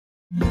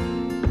I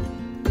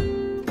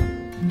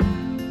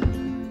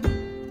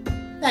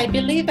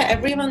believe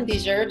everyone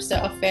deserves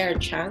a fair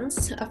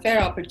chance, a fair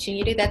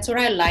opportunity. That's what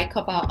I like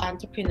about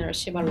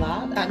entrepreneurship a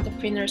lot.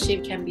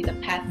 Entrepreneurship can be the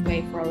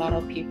pathway for a lot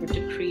of people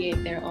to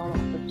create their own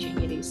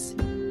opportunities.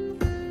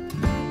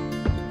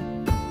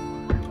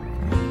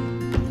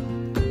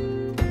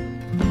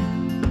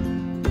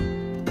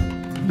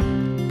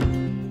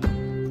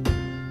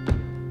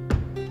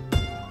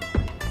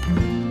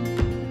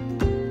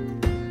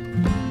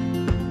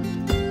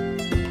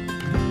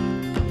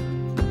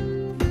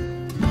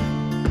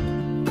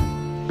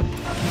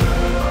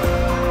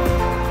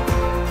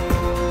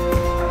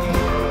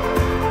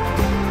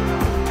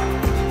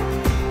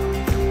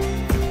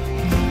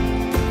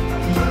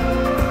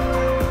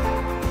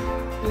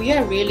 We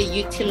are really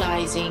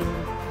utilizing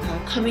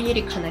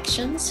community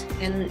connections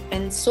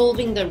and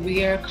solving the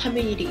real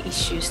community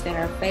issues that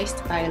are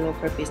faced by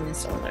local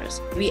business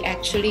owners. We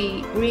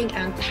actually bring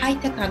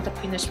high-tech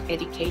entrepreneurship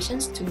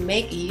educations to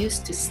make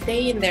youth to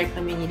stay in their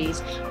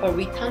communities or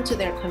return to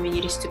their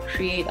communities to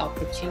create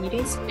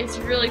opportunities. It's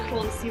really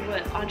cool to see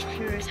what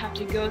entrepreneurs have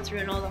to go through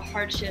and all the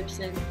hardships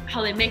and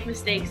how they make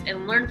mistakes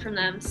and learn from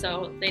them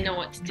so they know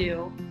what to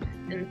do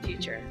in the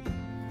future.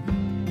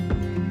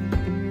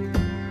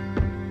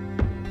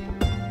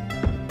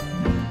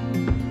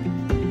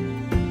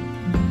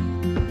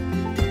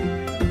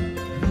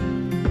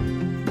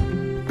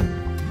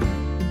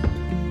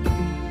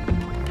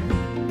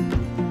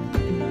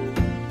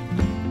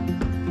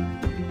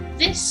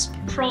 This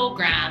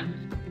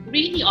program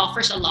really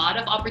offers a lot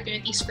of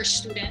opportunities for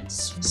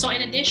students. So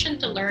in addition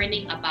to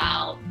learning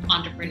about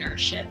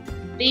entrepreneurship,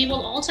 they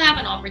will also have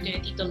an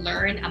opportunity to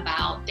learn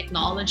about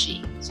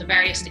technology, so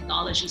various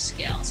technology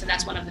skills. And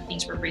that's one of the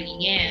things we're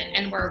bringing in.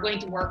 And we're going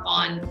to work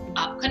on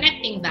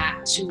connecting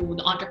that to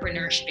the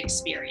entrepreneurship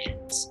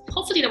experience.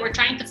 Hopefully that we're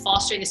trying to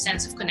foster the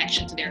sense of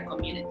connection to their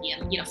community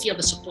and feel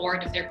the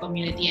support of their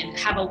community and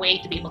have a way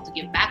to be able to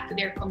give back to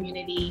their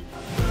community.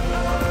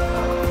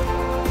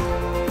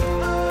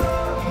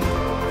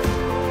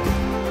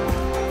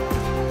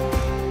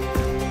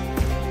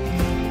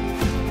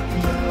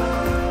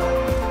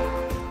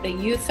 The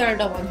youth are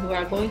the ones who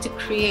are going to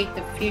create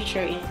the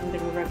future in the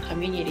rural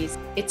communities.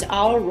 It's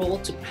our role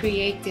to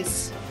create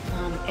these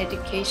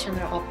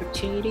educational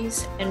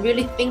opportunities and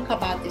really think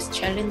about these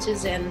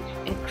challenges and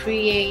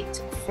create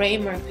a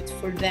framework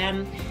for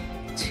them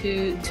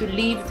to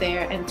live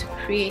there and to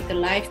create the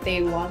life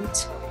they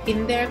want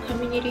in their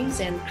communities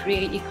and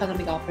create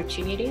economic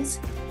opportunities.